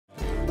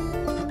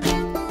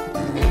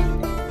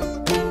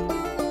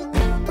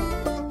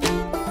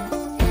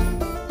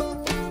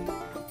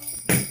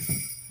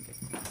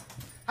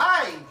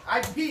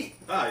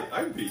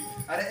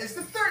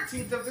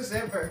13th of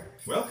December.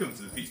 Welcome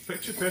to the Pete's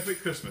Picture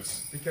Perfect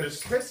Christmas.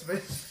 Because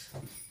Christmas.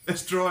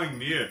 It's drawing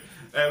near.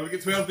 We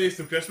get 12 days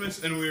till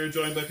Christmas, and we're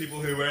joined by people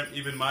who weren't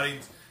even married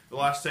the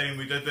last time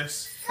we did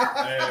this.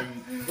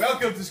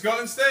 Welcome to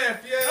Scott and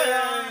Steph!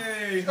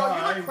 Yay!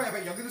 Scott, you're not quite a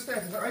bit younger than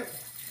Steph, is that right?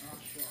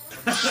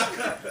 Shut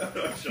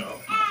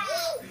up.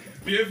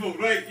 Beautiful.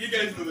 Right, you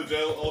guys know the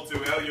drill all too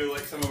well. You're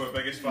like some of our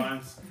biggest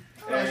fans.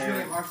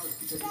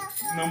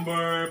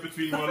 Number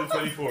between 1 and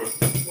 24.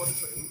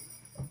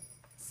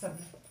 7.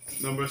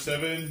 Number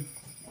 7.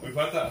 We've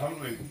had that, haven't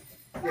we?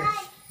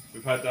 Yes.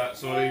 We've had that,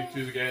 sorry,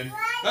 choose again.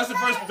 That's the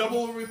first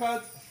double we've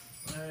had.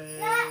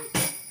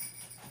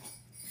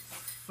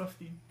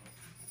 15.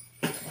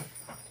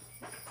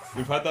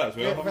 We've had that as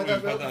well, haven't we?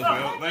 We've had that as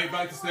well. Right,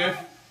 back to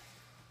Steph.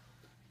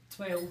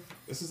 12.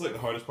 This is like the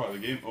hardest part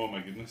of the game. Oh my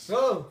goodness.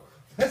 So,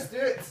 let's do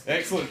it.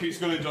 Excellent, Pete's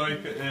going to enjoy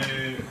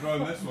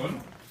drawing this one.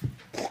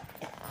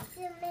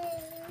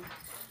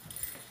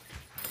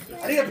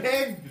 I need a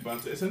pen.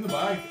 It's in the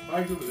bag. The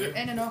bag's over there.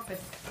 In an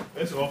office.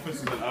 This office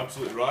is an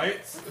absolute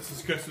riot. This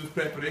is Christmas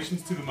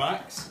preparations to the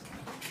max.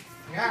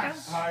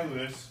 Yes. Hi,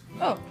 Lewis.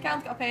 Oh,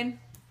 Cal's got a pen.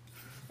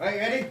 Right,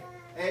 ready?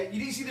 You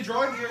need to see the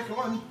drawing here, come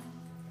on.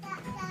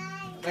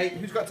 Right,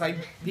 who's got time?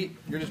 Pete,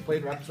 you're just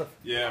playing random stuff.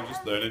 Yeah, I'm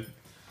just learning.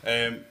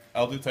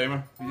 I'll do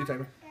timer. You do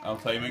timer. I'll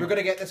timing. We're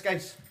gonna get this,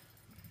 guys.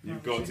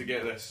 You've got to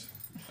get this.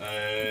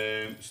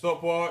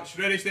 Stopwatch.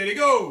 Ready, steady,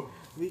 go!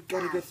 We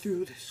gotta get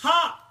through this.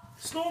 Hat!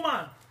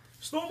 Snowman!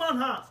 Snowman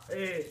hat!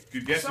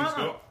 Good guessing, Santa.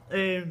 Scott.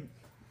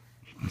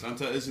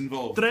 Santa is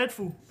involved.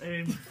 Dreadful.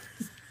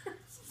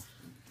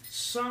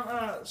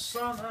 Santa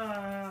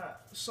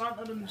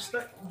and the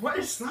stick. What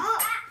is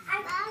that?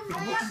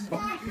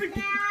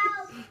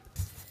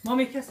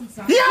 Mommy kissing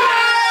Santa. Yeah!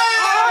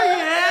 Oh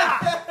yeah!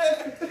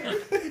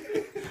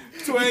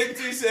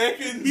 20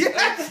 seconds!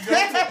 Yes!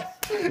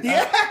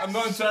 I'm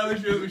not entirely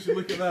sure that we should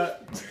look at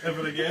that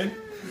ever again.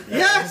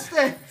 Yes!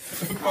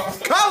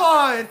 Come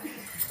on!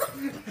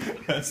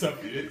 That's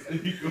up to you. There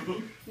you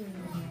go.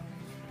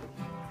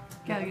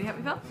 Cal, you help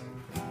me, Phil?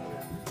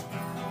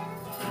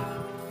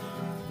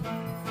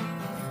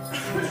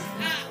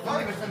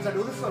 Not even since I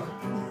know this song.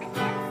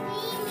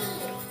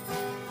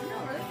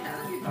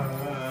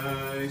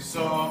 I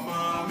saw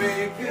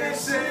Mommy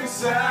kissing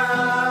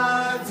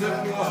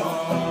Santa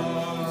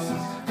Claus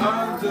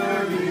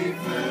underneath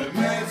the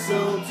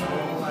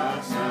mistletoe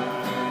last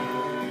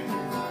night.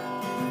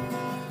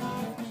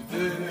 She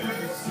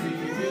didn't see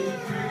me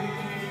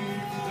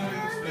creep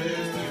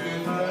downstairs to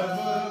have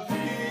a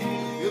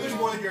peek. There's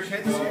more than your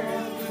kids. I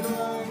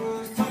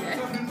was tucked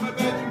up in my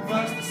bedroom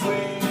fast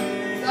asleep.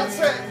 That's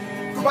it.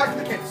 Go back to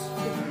the kids.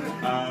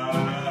 I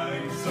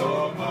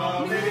saw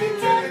Mommy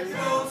kissing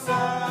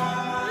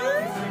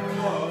Santa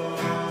Claus.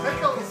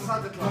 Nicholas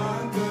Santa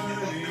Claus.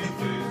 Underneath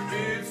his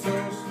beard so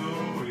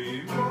slowly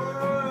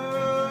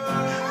white.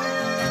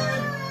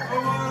 Oh,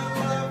 what a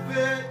life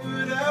it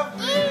would have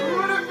Who been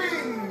would have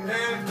been?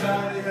 if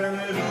Daddy had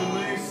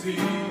only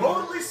seen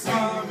Only seen.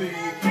 Mommy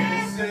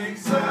kissing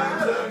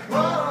Santa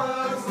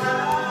Claus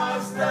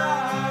last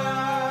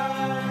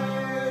night.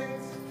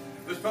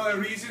 There's probably a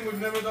reason we've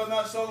never done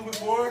that song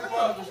before, That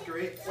but was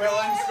great. well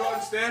in, Scott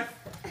and Steph,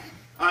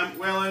 and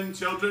well in,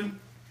 children.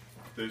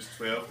 There's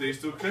 12 days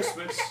till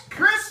Christmas.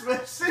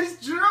 Christmas is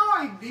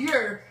drawing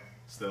near.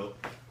 Still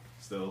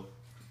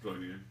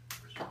drawing near.